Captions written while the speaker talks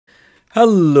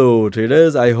Hello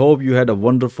traders, I hope you had a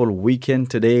wonderful weekend.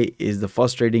 Today is the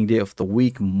first trading day of the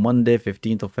week, Monday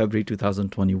 15th of February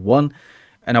 2021,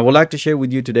 and I would like to share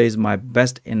with you today is my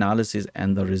best analysis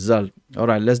and the result. All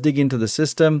right, let's dig into the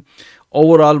system.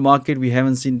 Overall market, we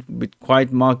haven't seen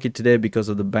quite market today because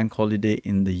of the bank holiday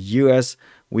in the US.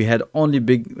 We had only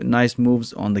big nice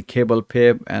moves on the cable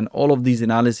pair, and all of these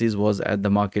analysis was at the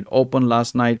market open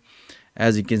last night.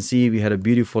 As you can see, we had a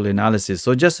beautiful analysis.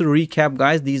 So just to recap,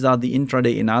 guys, these are the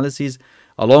intraday analyses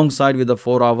alongside with the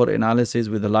 4-hour analysis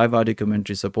with the live audio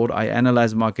commentary support. I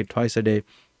analyze market twice a day,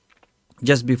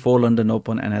 just before London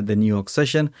Open and at the New York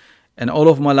session. And all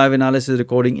of my live analysis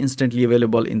recording instantly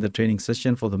available in the training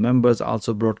session for the members.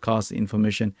 Also broadcast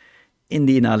information in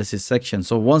the analysis section.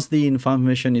 So once the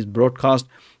information is broadcast,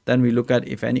 then we look at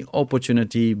if any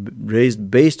opportunity raised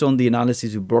based on the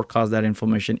analysis, we broadcast that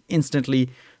information instantly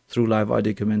through live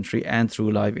audio commentary and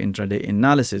through live intraday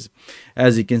analysis.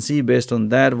 As you can see, based on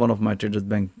that, one of my traders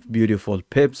banked beautiful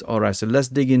pips. All right, so let's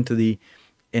dig into the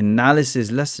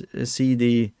analysis. Let's see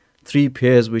the three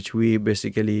pairs which we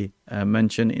basically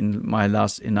mentioned in my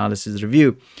last analysis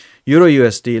review. Euro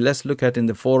USD, let's look at in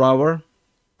the 4-hour.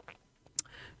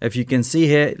 If you can see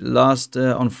here, last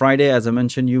on Friday, as I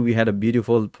mentioned you, we had a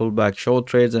beautiful pullback short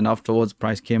trades, and afterwards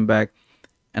price came back.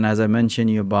 And as I mentioned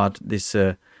you about this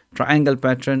triangle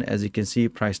pattern, as you can see,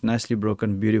 price nicely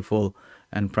broken, beautiful,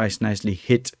 and price nicely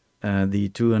hit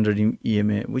the 200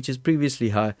 EMA, which is previously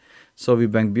high. So we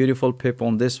banked beautiful pip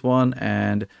on this one,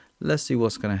 and let's see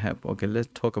what's gonna happen. Okay, let's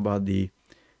talk about the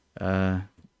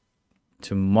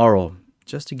tomorrow,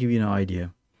 just to give you an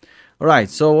idea. All right,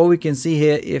 so what we can see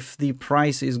here, if the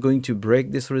price is going to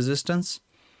break this resistance,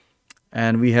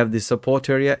 and we have the support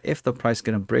area, if the price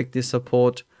gonna break this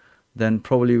support, then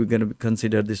probably we're going to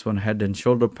consider this one head and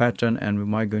shoulder pattern, and we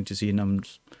might going to see a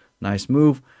nice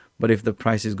move. But if the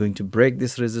price is going to break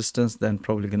this resistance, then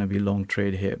probably going to be long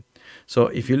trade here. So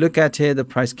if you look at here, the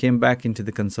price came back into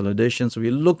the consolidation, so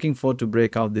we're looking for to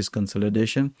break out this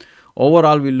consolidation.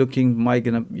 Overall, we're looking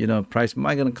price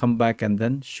might gonna come back and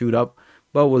then shoot up,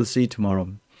 but we'll see tomorrow.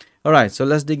 All right, so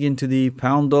let's dig into the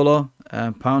pound dollar.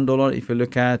 Pound dollar, if you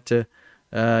look at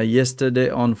yesterday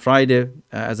on Friday,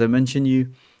 as I mentioned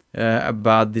you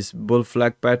about this bull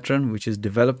flag pattern which is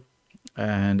developed,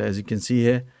 and as you can see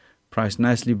here, price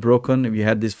nicely broken. If you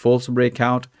had this false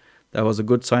breakout, that was a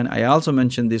good sign. I also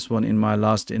mentioned this one in my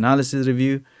last analysis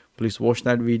review. Please watch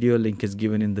that video, link is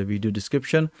given in the video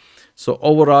description. So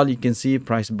overall, you can see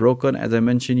price broken. As I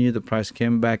mentioned you, the price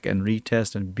came back and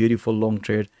retest and beautiful long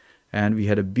trade, and we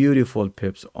had a beautiful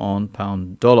pips on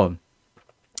pound dollar.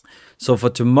 So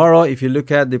for tomorrow, if you look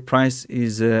at the price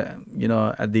is,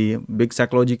 at the big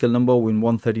psychological number in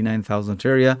 139,000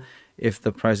 area. If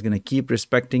the price is going to keep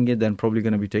respecting it, then probably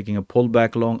going to be taking a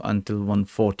pullback long until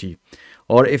 140.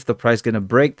 Or if the price is going to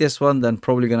break this one, then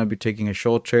probably going to be taking a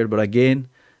short trade. But again,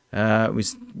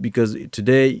 because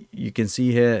today you can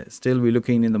see here, still we're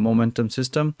looking in the momentum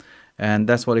system. And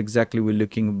that's what exactly we're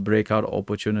looking, breakout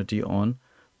opportunity on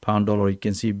pound dollar. You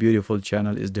can see beautiful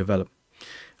channel is developed.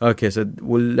 Okay, so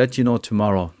we'll let you know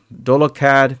tomorrow. Dollar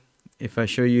CAD, if I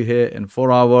show you here in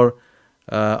 4-hour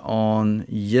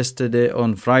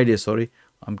on Friday, sorry,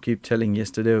 I'm keep telling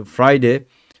yesterday, Friday,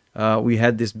 we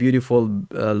had this beautiful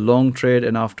long trade,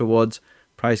 and afterwards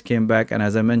price came back. And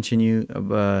as I mentioned you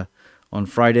on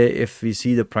Friday, if we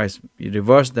see the price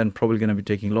reverse, then probably going to be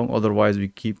taking long. Otherwise, we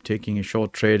keep taking a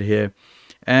short trade here.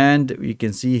 And you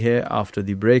can see here after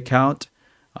the breakout,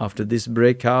 after this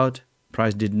breakout,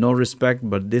 price did not respect,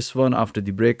 but this one after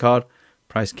the breakout,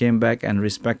 price came back and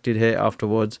respected here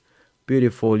afterwards.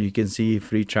 Beautiful, you can see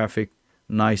free traffic,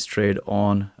 nice trade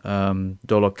on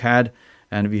dollar CAD,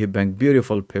 and we have banked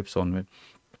beautiful pips on it.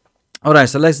 All right,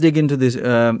 so let's dig into this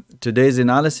today's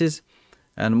analysis,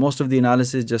 and most of the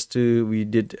analysis we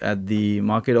did at the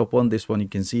market open. This one you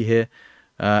can see here,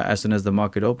 as soon as the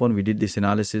market opened, we did this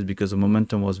analysis because the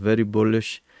momentum was very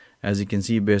bullish. As you can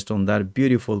see, based on that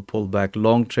beautiful pullback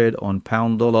long trade on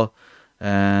pound dollar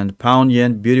and pound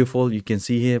yen, beautiful. You can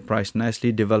see here, price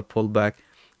nicely developed pullback.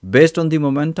 Based on the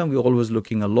momentum, we're always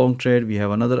looking a long trade. We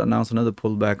have announced another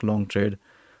pullback long trade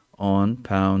on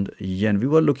pound yen. We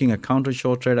were looking at counter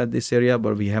short trade at this area,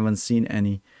 but we haven't seen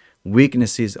any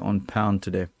weaknesses on pound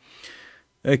today.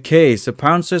 Okay, so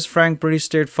pound Swiss franc, pretty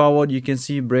straightforward. You can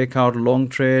see breakout long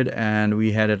trade, and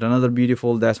we had another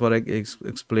beautiful, that's what I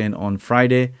explained on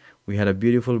Friday. We had a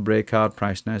beautiful breakout,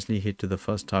 price nicely hit to the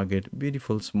first target,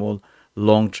 beautiful small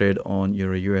long trade on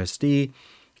Euro USD.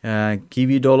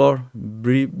 Kiwi dollar,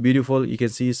 beautiful, you can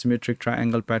see symmetric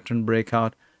triangle pattern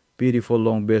breakout, beautiful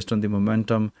long based on the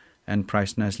momentum, and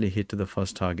price nicely hit to the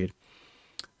first target.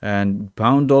 And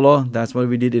pound dollar, that's what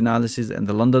we did analysis in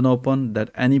the London Open, that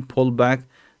any pullback,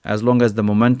 as long as the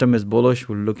momentum is bullish,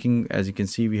 we're looking, as you can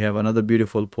see, we have another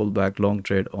beautiful pullback long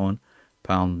trade on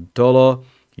pound dollar.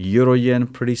 Euro yen,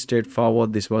 pretty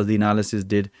straightforward. This was the analysis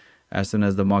did as soon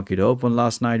as the market opened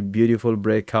last night. Beautiful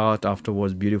breakout,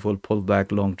 afterwards beautiful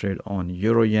pullback long trade on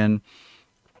euro yen.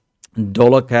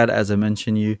 Dollar CAD, as I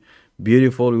mentioned you,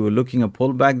 beautiful. We were looking at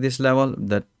pullback this level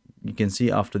that you can see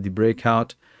after the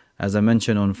breakout. As I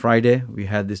mentioned on Friday, we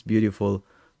had this beautiful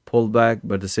pullback,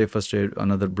 but the safest trade,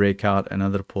 another breakout,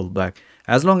 another pullback.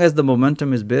 As long as the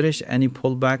momentum is bearish, any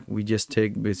pullback, we just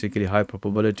take basically high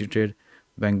probability trade,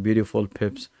 bank beautiful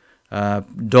pips.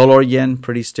 Dollar yen,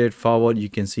 pretty straightforward. You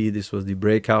can see this was the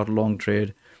breakout long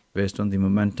trade based on the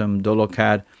momentum. Dollar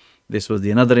CAD, this was the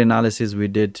another analysis we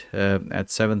did at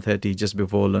 7:30 just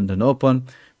before London Open.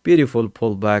 Beautiful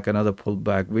pullback, another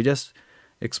pullback. We just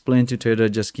explain to trader,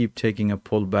 just keep taking a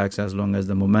pullbacks as long as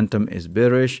the momentum is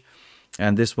bearish.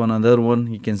 And this one, another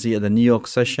one, you can see at the New York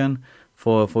session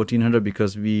for 1400,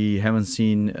 because we haven't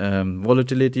seen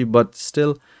volatility, but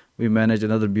still we managed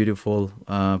another beautiful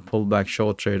pullback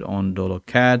short trade on dollar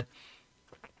CAD.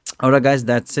 Alright guys,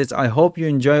 that's it. I hope you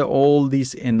enjoy all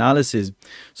these analysis.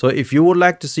 So if you would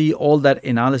like to see all that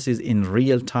analysis in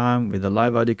real time with the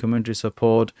live audio commentary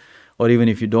support, or even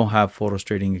if you don't have Forex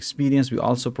trading experience, we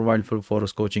also provide full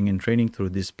Forex coaching and training through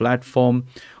this platform.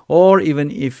 Or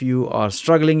even if you are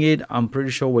struggling it, I'm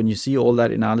pretty sure when you see all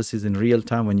that analysis in real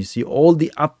time, when you see all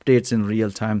the updates in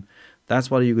real time, that's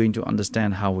what you're going to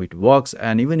understand how it works.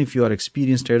 And even if you are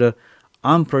experienced trader,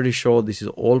 I'm pretty sure this is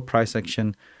all price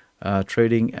action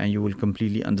trading, and you will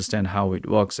completely understand how it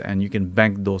works, and you can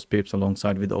bank those pips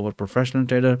alongside with our professional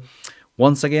trader.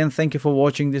 Once again, thank you for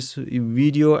watching this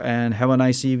video and have a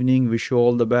nice evening. Wish you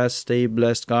all the best. Stay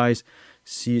blessed, guys.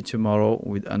 See you tomorrow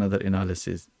with another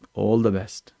analysis. All the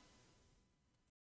best.